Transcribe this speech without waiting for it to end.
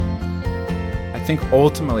think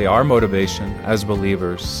ultimately our motivation as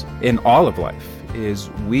believers in all of life is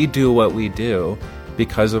we do what we do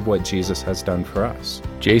because of what Jesus has done for us.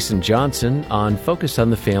 Jason Johnson on Focus on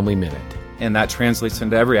the Family Minute. And that translates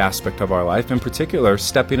into every aspect of our life, in particular,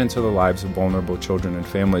 stepping into the lives of vulnerable children and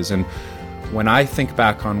families. And when I think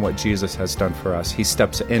back on what Jesus has done for us, he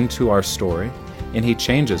steps into our story and he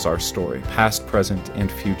changes our story, past, present,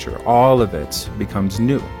 and future. All of it becomes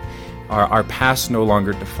new. Our past no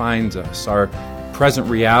longer defines us. Our present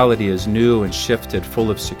reality is new and shifted,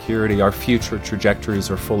 full of security. Our future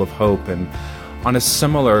trajectories are full of hope. And on a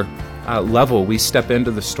similar level, we step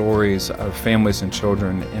into the stories of families and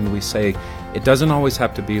children and we say, it doesn't always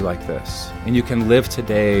have to be like this. And you can live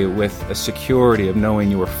today with a security of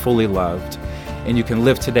knowing you are fully loved. And you can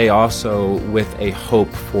live today also with a hope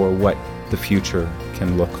for what the future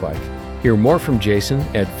can look like. Hear more from Jason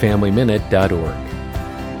at FamilyMinute.org.